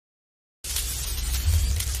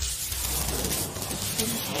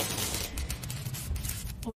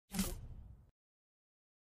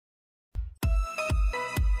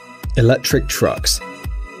Electric trucks.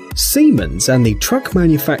 Siemens and the truck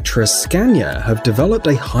manufacturer Scania have developed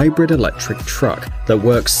a hybrid electric truck that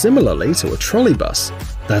works similarly to a trolleybus.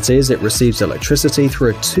 That is, it receives electricity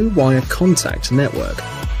through a two-wire contact network.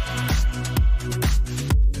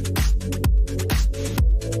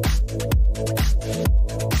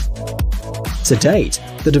 To date,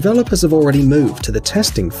 the developers have already moved to the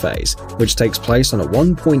testing phase, which takes place on a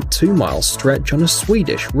 1.2-mile stretch on a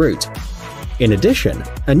Swedish route. In addition,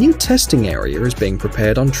 a new testing area is being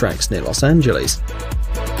prepared on tracks near Los Angeles.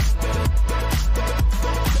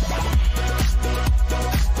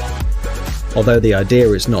 Although the idea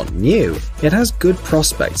is not new, it has good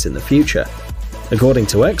prospects in the future. According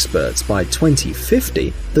to experts, by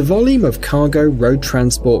 2050, the volume of cargo road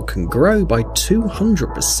transport can grow by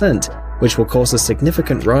 200%, which will cause a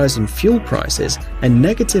significant rise in fuel prices and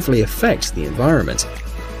negatively affect the environment.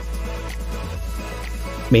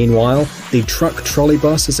 Meanwhile, the truck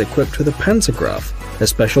trolleybus is equipped with a pantograph, a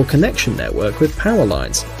special connection network with power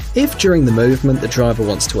lines. If during the movement the driver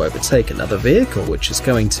wants to overtake another vehicle which is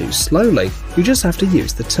going too slowly, you just have to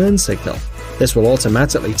use the turn signal. This will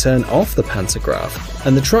automatically turn off the pantograph,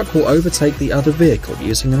 and the truck will overtake the other vehicle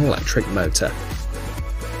using an electric motor.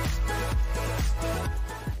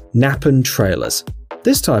 Nappen trailers.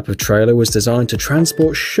 This type of trailer was designed to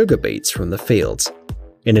transport sugar beets from the fields.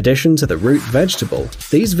 In addition to the root vegetable,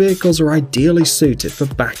 these vehicles are ideally suited for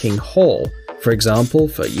backing haul, for example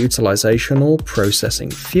for utilization or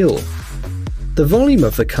processing fuel. The volume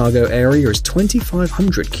of the cargo area is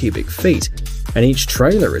 2,500 cubic feet, and each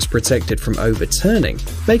trailer is protected from overturning,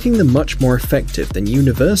 making them much more effective than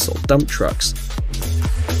universal dump trucks.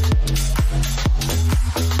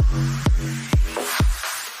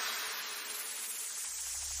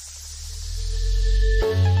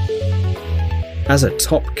 As a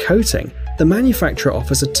top coating, the manufacturer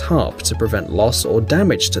offers a tarp to prevent loss or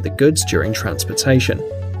damage to the goods during transportation.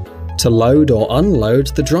 To load or unload,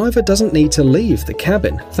 the driver doesn't need to leave the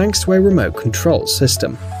cabin thanks to a remote control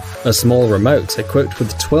system. A small remote equipped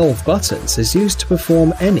with 12 buttons is used to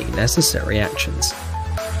perform any necessary actions.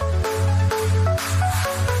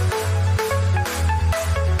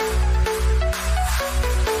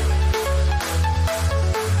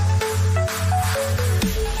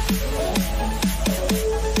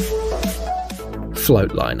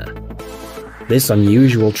 Floatliner. This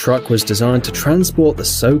unusual truck was designed to transport the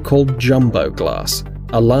so-called jumbo glass,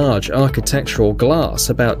 a large architectural glass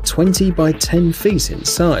about 20 by 10 feet in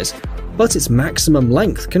size, but its maximum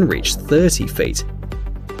length can reach 30 feet.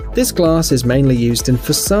 This glass is mainly used in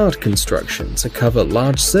facade construction to cover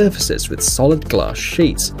large surfaces with solid glass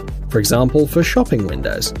sheets, for example for shopping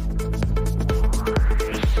windows.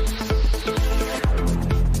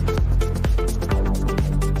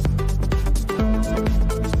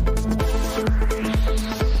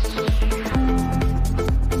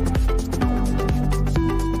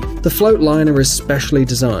 The Floatliner is specially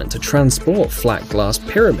designed to transport flat glass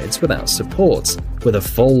pyramids without supports, with a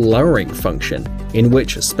full lowering function, in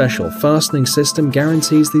which a special fastening system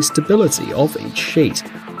guarantees the stability of each sheet.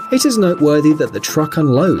 It is noteworthy that the truck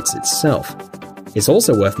unloads itself. It's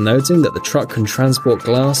also worth noting that the truck can transport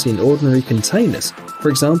glass in ordinary containers, for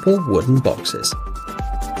example wooden boxes.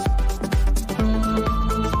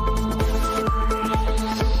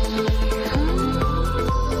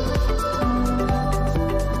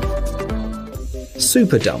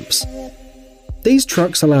 Super dumps. These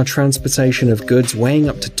trucks allow transportation of goods weighing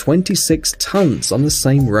up to 26 tons on the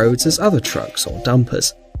same roads as other trucks or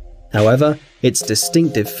dumpers. However, its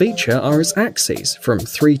distinctive feature are its axes, from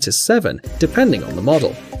 3 to 7, depending on the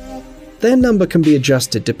model. Their number can be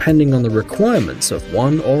adjusted depending on the requirements of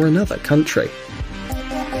one or another country.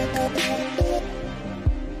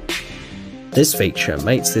 This feature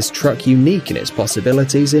makes this truck unique in its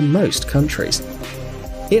possibilities in most countries.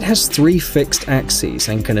 It has 3 fixed axes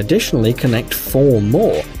and can additionally connect 4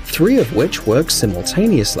 more, 3 of which work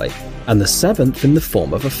simultaneously, and the 7th in the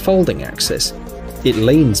form of a folding axis. It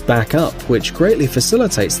leans back up, which greatly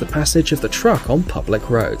facilitates the passage of the truck on public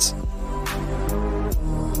roads.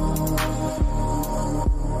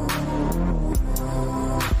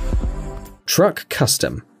 Truck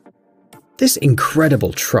Custom. This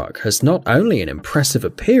incredible truck has not only an impressive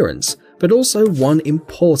appearance, but also one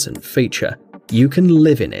important feature. You can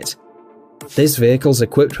live in it. This vehicle is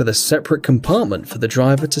equipped with a separate compartment for the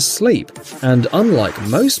driver to sleep, and unlike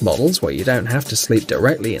most models where you don't have to sleep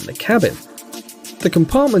directly in the cabin, the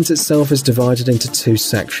compartment itself is divided into 2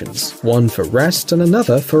 sections, one for rest and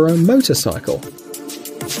another for a motorcycle.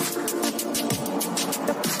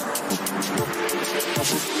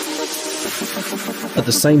 At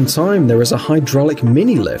the same time, there is a hydraulic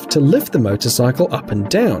mini-lift to lift the motorcycle up and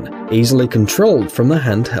down, easily controlled from the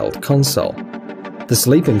handheld console. The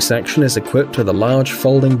sleeping section is equipped with a large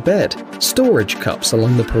folding bed, storage cups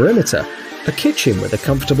along the perimeter, a kitchen with a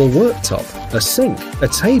comfortable worktop, a sink, a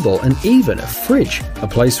table, and even a fridge, a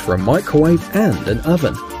place for a microwave and an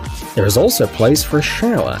oven. There is also place for a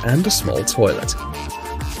shower and a small toilet.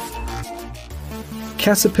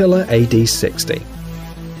 Caterpillar AD60.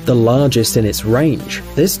 The largest in its range,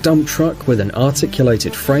 this dump truck with an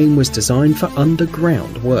articulated frame was designed for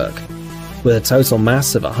underground work. With a total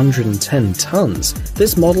mass of 110 tons,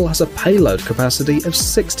 this model has a payload capacity of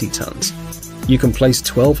 60 tons. You can place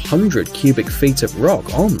 1,200 cubic feet of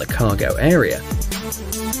rock on the cargo area.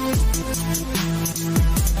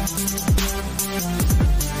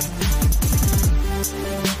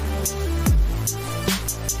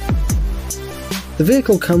 The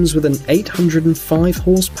vehicle comes with an 805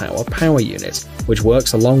 horsepower power unit, which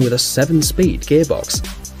works along with a 7-speed gearbox.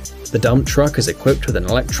 The dump truck is equipped with an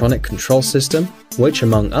electronic control system, which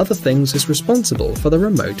among other things is responsible for the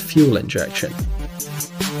remote fuel injection.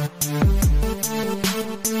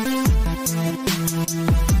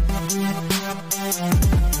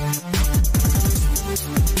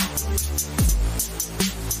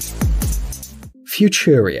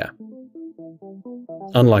 Futuria.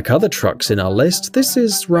 Unlike other trucks in our list, this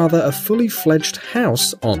is rather a fully fledged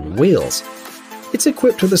house on wheels. It's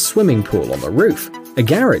equipped with a swimming pool on the roof, a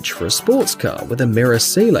garage for a sports car with a mirror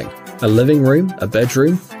ceiling, a living room, a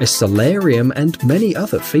bedroom, a solarium, and many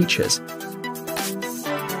other features.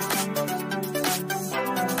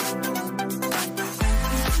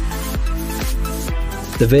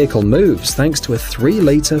 The vehicle moves thanks to a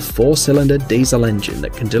 3-litre 4-cylinder diesel engine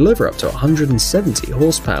that can deliver up to 170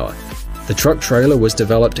 horsepower. The truck trailer was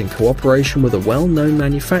developed in cooperation with a well-known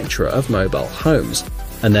manufacturer of mobile homes,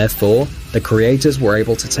 and therefore, the creators were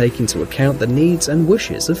able to take into account the needs and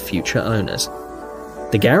wishes of future owners.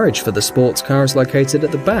 The garage for the sports car is located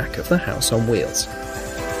at the back of the house on wheels.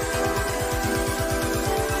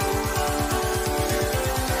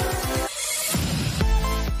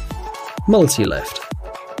 Multi-lift.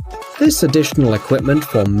 This additional equipment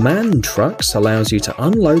for MAN trucks allows you to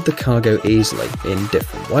unload the cargo easily in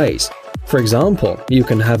different ways. For example, you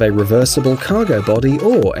can have a reversible cargo body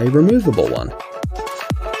or a removable one.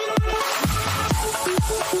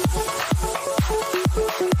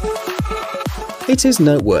 It is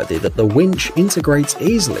noteworthy that the winch integrates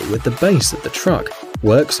easily with the base of the truck,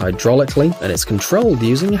 works hydraulically, and is controlled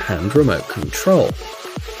using a hand remote control.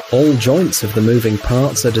 All joints of the moving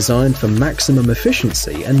parts are designed for maximum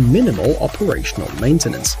efficiency and minimal operational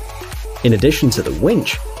maintenance. In addition to the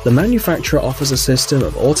winch, the manufacturer offers a system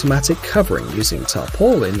of automatic covering using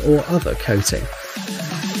tarpaulin or other coating.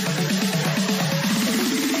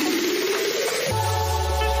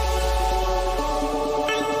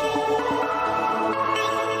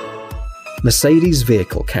 Mercedes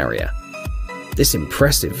Vehicle Carrier. This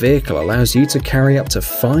impressive vehicle allows you to carry up to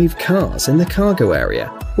 5 cars in the cargo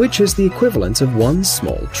area, which is the equivalent of one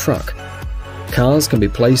small truck. Cars can be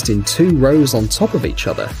placed in 2 rows on top of each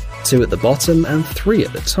other, 2 at the bottom and 3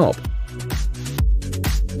 at the top.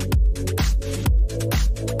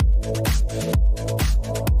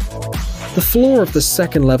 The floor of the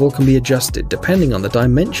second level can be adjusted depending on the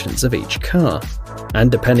dimensions of each car. And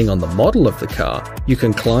depending on the model of the car, you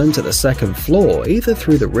can climb to the second floor either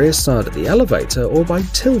through the rear side of the elevator or by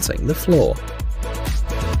tilting the floor.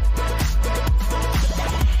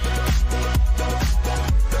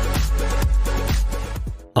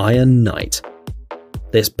 Iron Knight.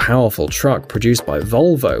 This powerful truck produced by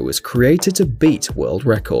Volvo was created to beat world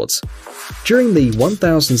records. During the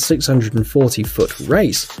 1,640-foot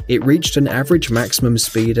race, it reached an average maximum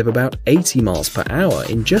speed of about 80 miles per hour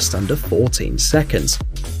in just under 14 seconds.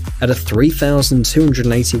 At a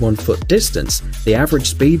 3,281-foot distance, the average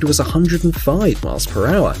speed was 105 miles per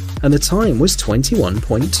hour, and the time was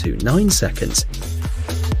 21.29 seconds.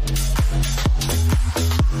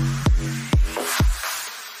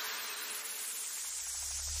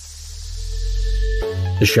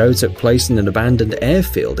 The show took place in an abandoned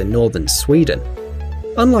airfield in northern Sweden.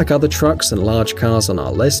 Unlike other trucks and large cars on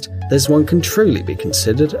our list, this one can truly be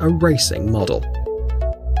considered a racing model.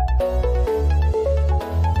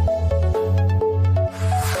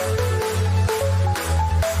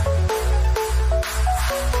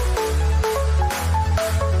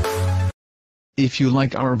 If you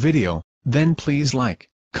like our video, then please like,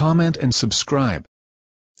 comment and subscribe.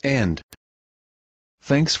 And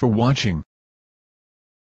thanks for watching.